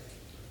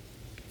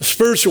 The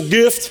spiritual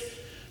gift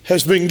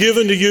has been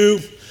given to you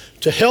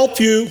to help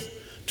you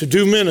to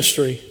do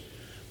ministry,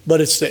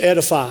 but it's to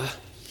edify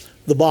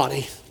the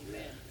body.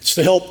 It's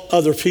to help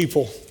other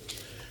people.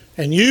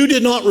 And you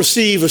did not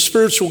receive a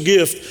spiritual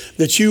gift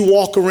that you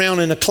walk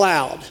around in a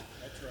cloud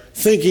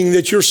thinking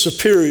that you're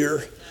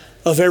superior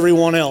of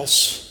everyone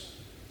else.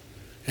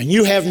 And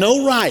you have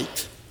no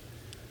right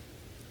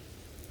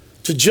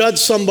to judge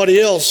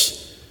somebody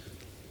else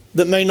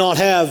that may not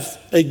have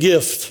a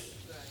gift.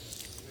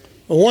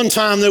 One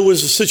time there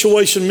was a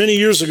situation many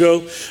years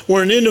ago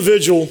where an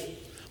individual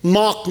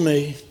mocked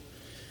me,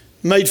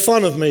 made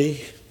fun of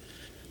me,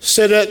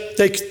 said that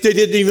they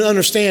didn't even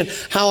understand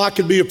how I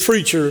could be a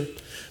preacher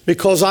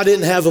because I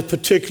didn't have a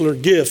particular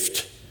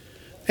gift.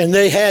 And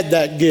they had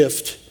that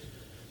gift.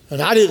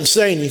 And I didn't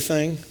say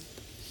anything.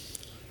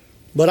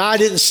 But I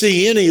didn't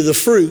see any of the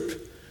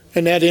fruit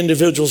in that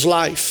individual's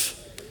life.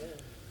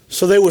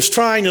 So they was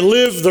trying to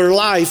live their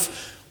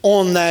life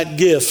on that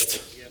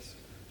gift.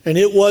 And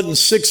it wasn't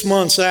 6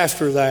 months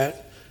after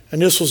that,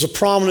 and this was a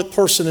prominent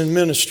person in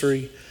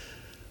ministry,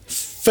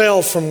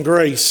 fell from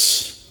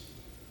grace.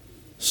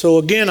 So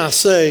again, I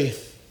say,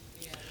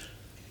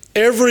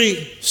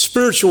 every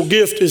spiritual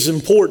gift is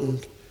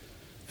important,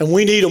 and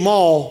we need them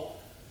all,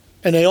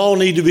 and they all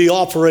need to be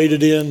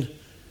operated in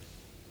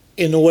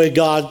the way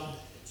God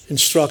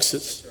instructs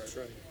it.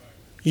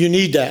 You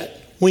need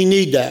that. We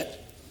need that.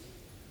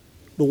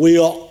 But we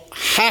all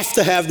have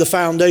to have the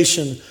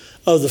foundation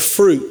of the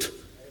fruit.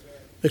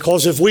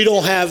 Because if we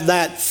don't have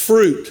that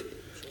fruit,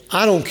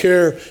 I don't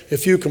care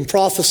if you can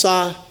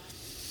prophesy.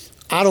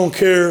 I don't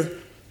care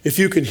if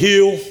you can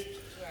heal.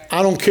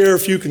 I don't care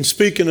if you can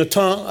speak in an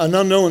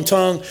unknown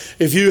tongue.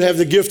 If you have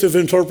the gift of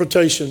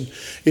interpretation.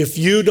 If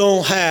you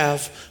don't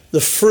have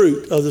the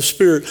fruit of the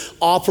Spirit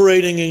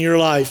operating in your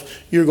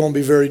life, you're going to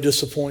be very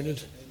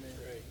disappointed.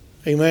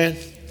 Amen?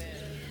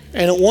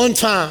 And at one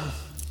time,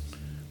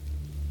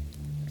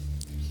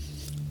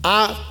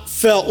 I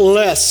felt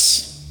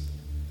less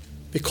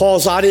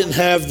because I didn't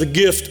have the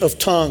gift of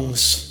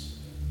tongues.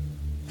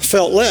 I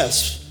felt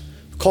less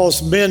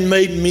because men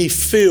made me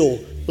feel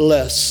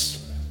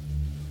less.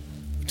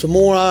 The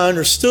more I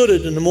understood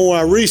it and the more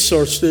I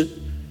researched it,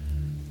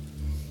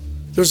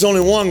 there's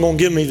only one going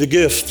to give me the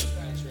gift.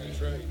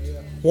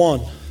 One.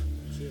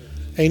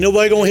 Ain't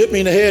nobody going to hit me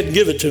in the head and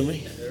give it to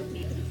me.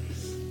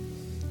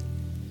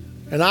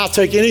 And I'll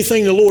take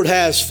anything the Lord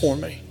has for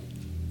me.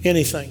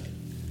 Anything.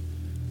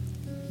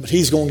 But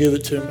He's going to give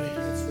it to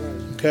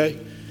me. Okay?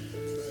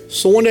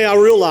 So one day I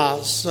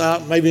realized,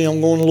 maybe I'm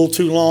going a little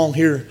too long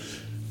here,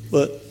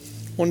 but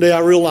one day I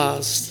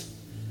realized,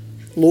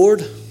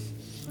 Lord,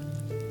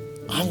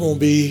 I'm going to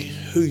be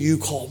who You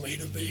call me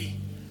to be.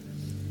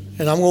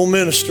 And I'm going to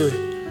minister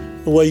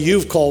the way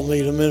You've called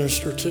me to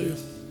minister to.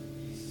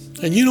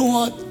 And you know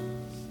what?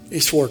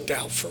 It's worked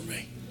out for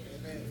me.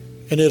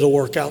 And it'll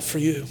work out for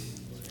you.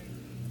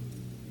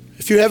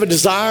 If you have a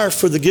desire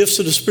for the gifts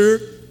of the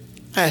Spirit,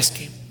 ask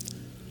Him.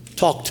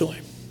 Talk to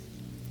Him.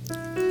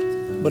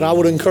 But I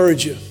would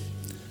encourage you,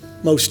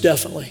 most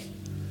definitely,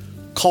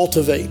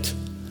 cultivate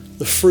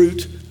the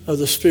fruit of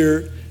the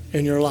Spirit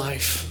in your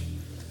life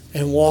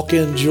and walk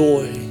in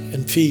joy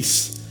and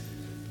peace.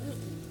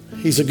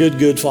 He's a good,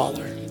 good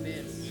Father.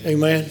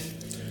 Amen.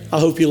 I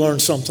hope you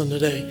learned something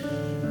today.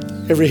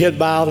 Every head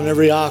bowed and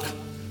every eye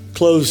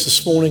closed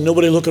this morning.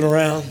 Nobody looking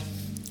around.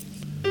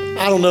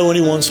 I don't know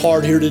anyone's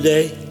heart here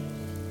today.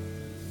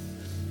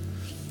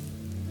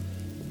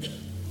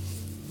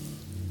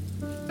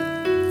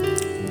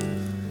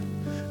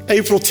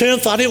 April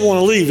 10th, I didn't want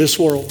to leave this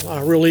world. I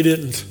really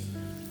didn't.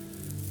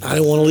 I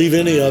didn't want to leave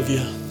any of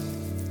you.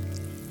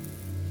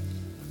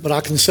 But I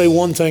can say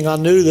one thing. I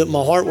knew that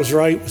my heart was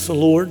right with the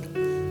Lord.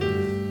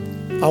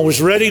 I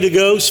was ready to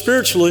go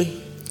spiritually,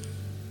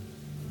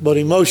 but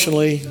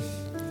emotionally,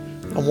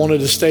 I wanted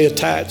to stay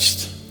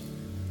attached.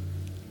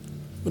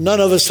 But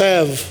none of us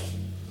have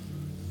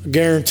a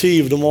guarantee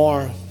of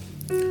tomorrow.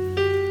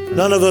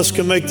 None of us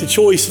can make the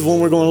choice of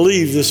when we're going to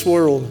leave this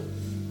world.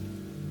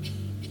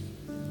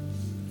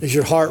 Is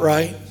your heart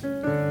right?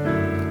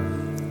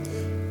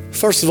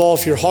 First of all,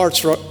 if your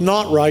heart's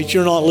not right,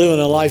 you're not living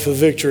a life of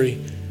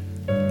victory.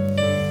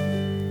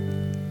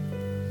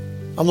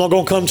 I'm not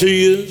going to come to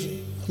you.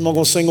 I'm not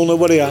going to single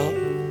nobody out.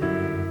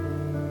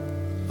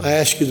 I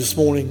ask you this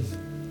morning,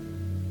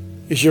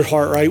 is your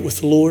heart right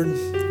with the Lord?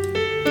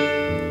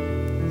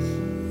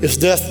 If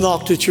death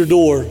knocked at your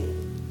door,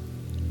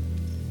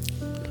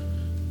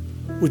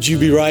 would you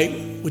be right?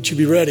 Would you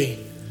be ready?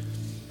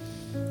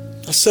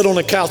 I sat on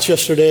the couch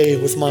yesterday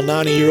with my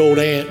 90-year-old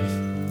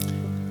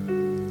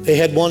aunt. They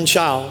had one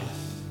child.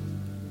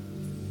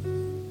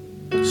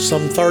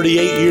 Some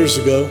 38 years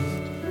ago.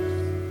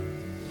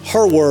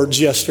 Her words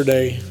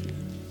yesterday,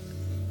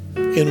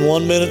 in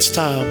 1 minute's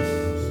time,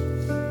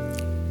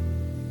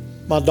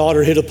 my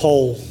daughter hit a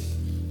pole.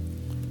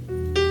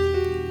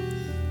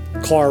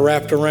 Car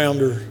wrapped around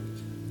her,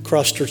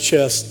 crushed her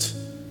chest.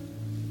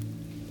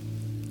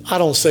 I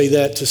don't say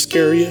that to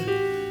scare you.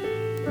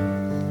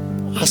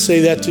 I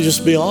say that to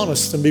just be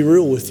honest and be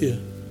real with you.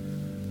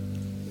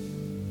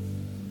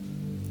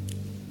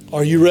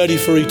 Are you ready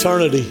for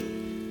eternity?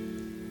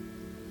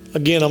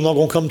 Again, I'm not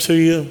going to come to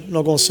you. I'm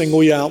not going to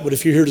single you out. But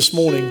if you're here this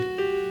morning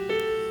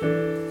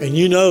and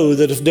you know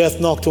that if death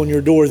knocked on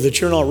your door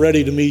that you're not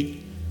ready to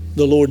meet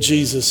the Lord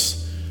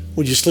Jesus,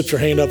 would you slip your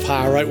hand up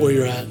high right where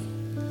you're at?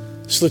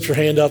 Slip your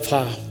hand up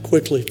high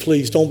quickly,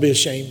 please. Don't be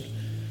ashamed.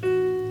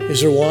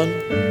 Is there one?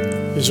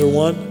 Is there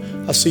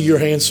one? I see your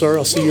hand, sir.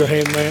 I see your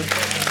hand, ma'am.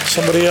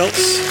 Somebody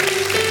else?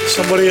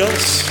 Somebody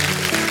else?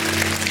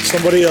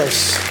 Somebody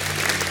else?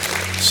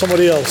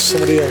 Somebody else?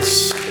 Somebody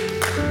else?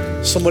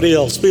 Somebody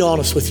else. Be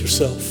honest with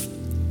yourself.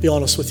 Be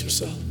honest with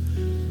yourself.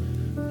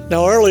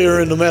 Now, earlier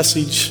in the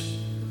message,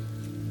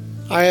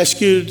 I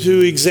asked you to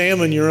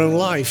examine your own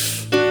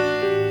life.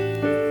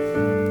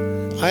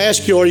 I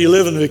asked you, are you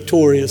living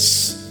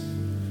victorious?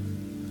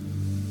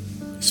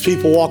 There's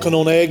people walking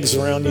on eggs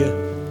around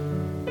you.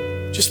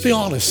 Just be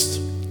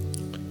honest.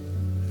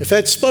 If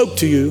that spoke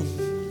to you,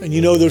 and you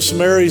know there's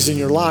some areas in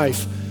your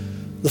life,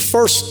 the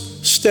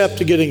first step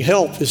to getting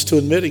help is to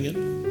admitting it.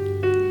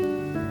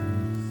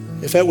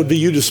 If that would be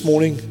you this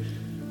morning,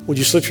 would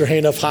you slip your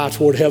hand up high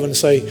toward heaven and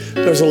say,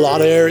 there's a lot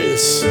of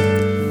areas.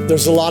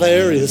 There's a lot of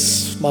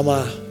areas,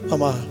 my.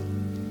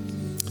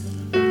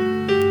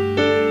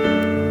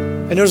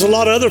 And there's a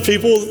lot of other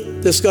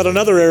people that's got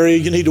another area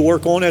you need to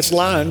work on. That's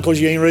lying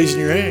because you ain't raising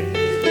your hand.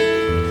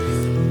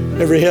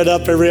 Every head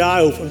up, every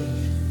eye open.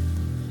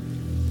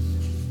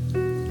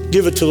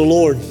 Give it to the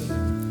Lord.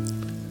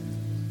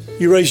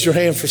 You raised your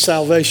hand for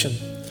salvation.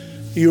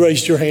 You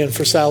raised your hand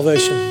for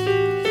salvation.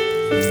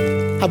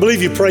 I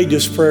believe you prayed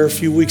this prayer a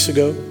few weeks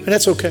ago, and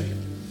that's okay.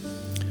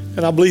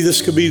 And I believe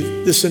this could be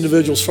this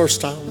individual's first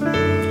time.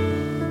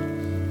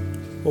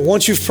 But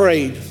once you've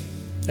prayed,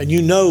 and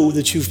you know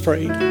that you've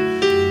prayed,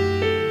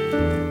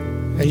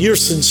 and you're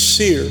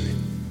sincere,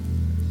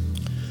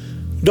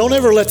 don't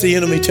ever let the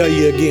enemy tell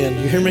you again.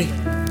 You hear me?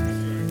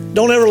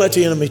 Don't ever let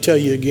the enemy tell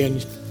you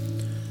again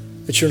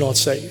that you're not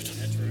saved.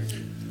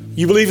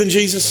 You believe in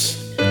Jesus?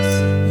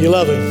 You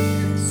love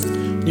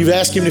him? You've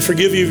asked him to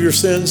forgive you of your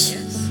sins?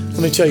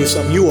 Let me tell you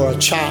something. You are a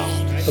child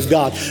of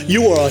God.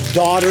 You are a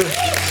daughter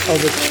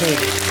of the King.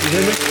 You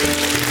hear me?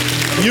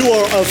 You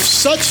are of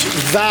such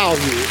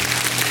value.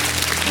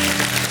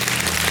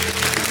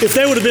 If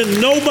there would have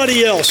been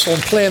nobody else on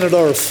planet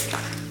Earth,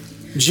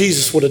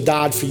 Jesus would have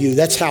died for you.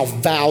 That's how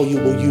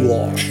valuable you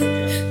are.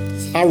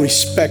 I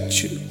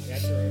respect you.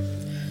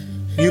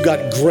 You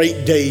got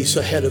great days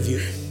ahead of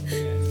you.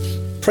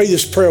 Pray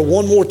this prayer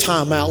one more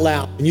time out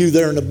loud. And you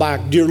there in the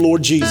back, dear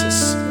Lord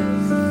Jesus,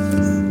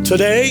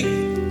 today,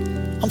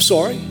 I'm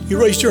sorry,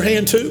 you raised your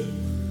hand too?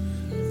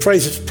 Pray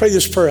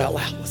this prayer out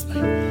loud with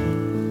me.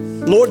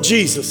 Lord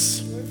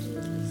Jesus,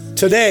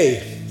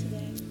 today,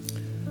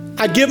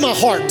 I give my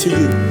heart to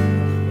you.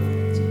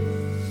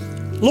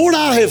 Lord,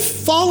 I have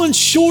fallen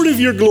short of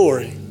your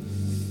glory.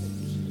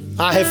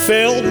 I have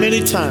failed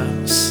many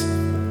times.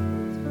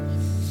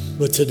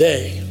 But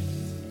today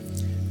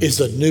is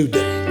a new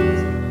day.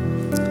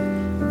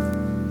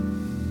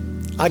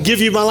 I give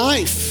you my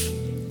life.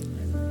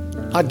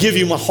 I give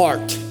you my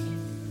heart.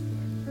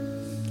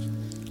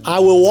 I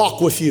will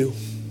walk with you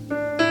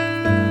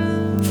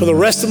for the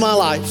rest of my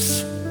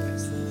life.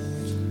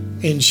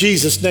 In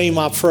Jesus' name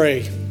I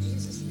pray.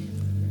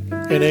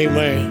 And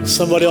amen.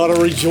 Somebody ought to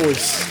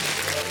rejoice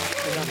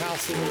in the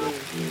house of the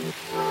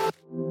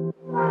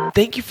Lord.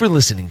 Thank you for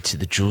listening to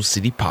the Jewel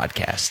City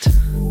Podcast.